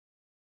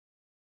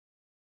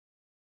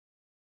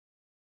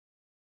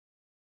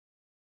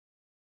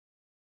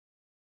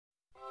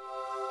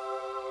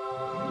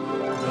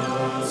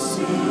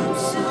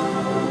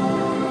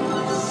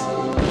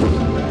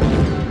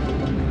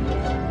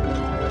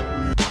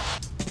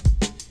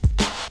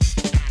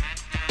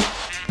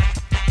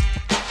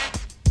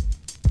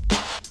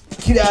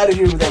Get out of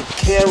here with that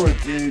camera,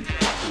 dude.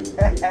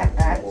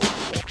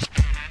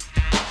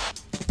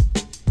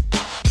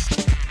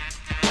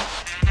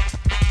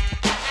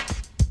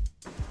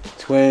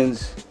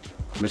 Twins,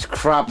 Miss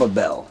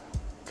Cropperbell.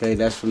 Okay,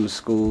 that's from the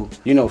school.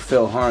 You know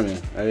Phil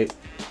Harmon, right?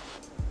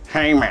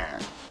 Hey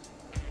man,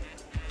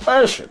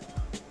 listen,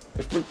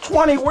 it's been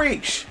 20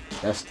 weeks.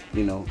 That's,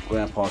 you know,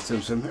 Grandpa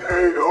Simpson.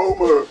 Hey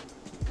Homer.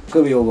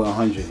 Could be over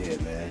 100 here,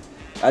 man.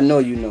 I know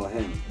you know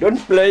him. Don't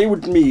play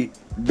with me.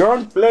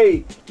 Don't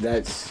play.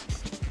 That's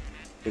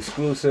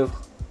exclusive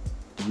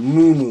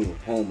Moo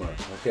Homer,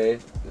 okay?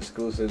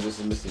 Exclusive. This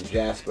is Mr.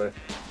 Jasper.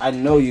 I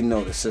know you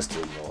know the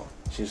sister-in-law.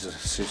 She's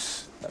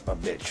a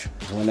bitch.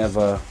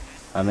 Whenever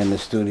I'm in the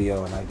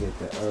studio and I get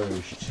the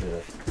urge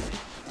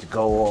to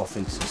go off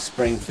into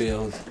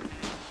Springfield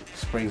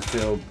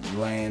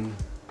land,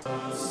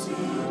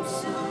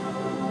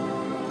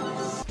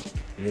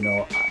 you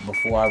know,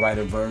 before I write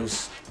a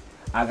verse,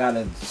 I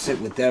gotta sit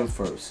with them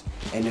first.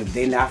 And if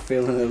they not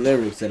feeling the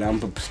lyrics that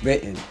I'm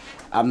spitting,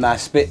 I'm not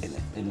spitting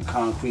it. In the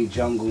concrete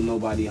jungle,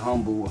 nobody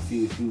humble. A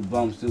few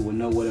bumps through with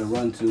nowhere to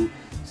run to.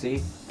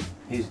 See,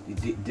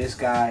 this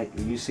guy.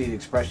 You see the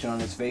expression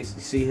on his face.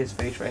 You see his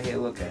face right here.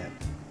 Look at him.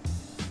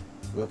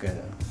 Look at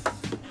him.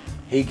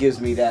 He gives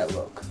me that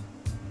look.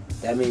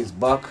 That means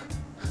Buck.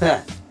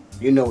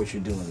 You know what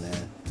you're doing,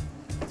 man.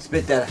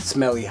 Spit that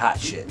smelly hot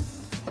shit.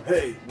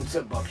 Hey, what's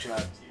up,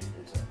 Buckshot?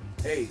 What's up?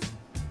 Hey,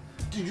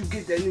 did you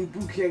get that new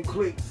boot camp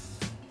click?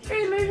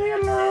 Hey, leave me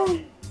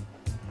alone.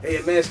 Hey,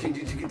 I'm asking,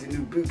 did you get the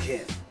new boot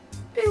camp?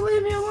 Hey,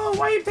 leave me alone.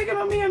 Why are you picking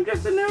on me? I'm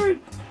just a nerd.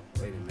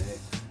 Wait a minute.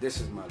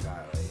 This is my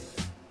guy right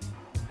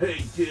here.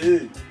 Hey,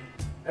 dude.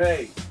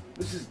 Hey,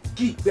 this is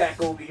Geek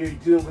back over here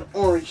doing with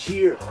Orange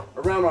here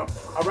around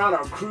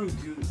our crew,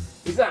 dude.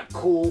 He's not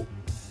cool.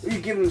 You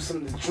give him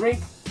some to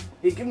drink.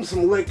 You give him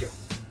some liquor.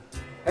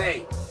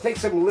 Hey, take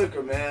some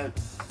liquor, man.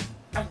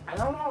 I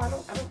don't know. I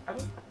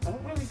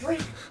don't really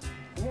drink.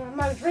 You know, I'm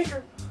not a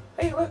drinker.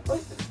 Hey,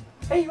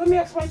 let me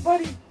ask my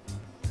buddy.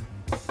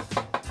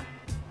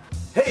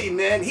 Hey,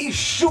 man, he's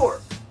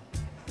short.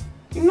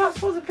 You're not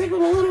supposed to pick on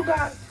the little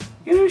guy.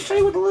 You know, show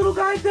you what the little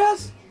guy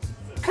does?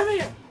 Come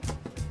here.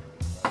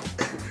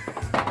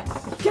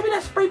 Give me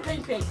that spray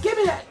paint pen. Give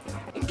me that.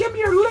 And give me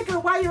your liquor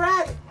while you're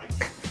at it.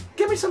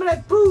 Give me some of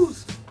that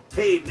booze.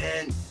 Hey,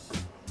 man.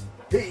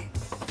 Hey,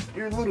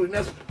 you're little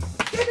enough.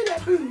 Give me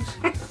that booze.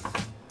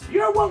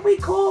 You're what we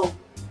call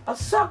a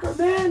sucker,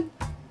 man.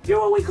 You're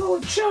what we call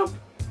a chump.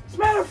 As a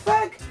matter of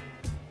fact,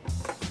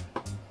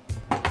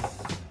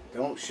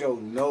 don't show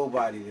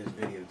nobody this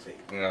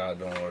videotape. Nah,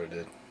 don't worry,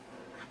 dude.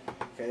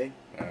 Okay?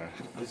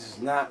 This is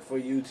not for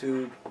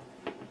YouTube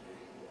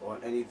or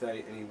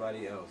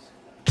anybody else.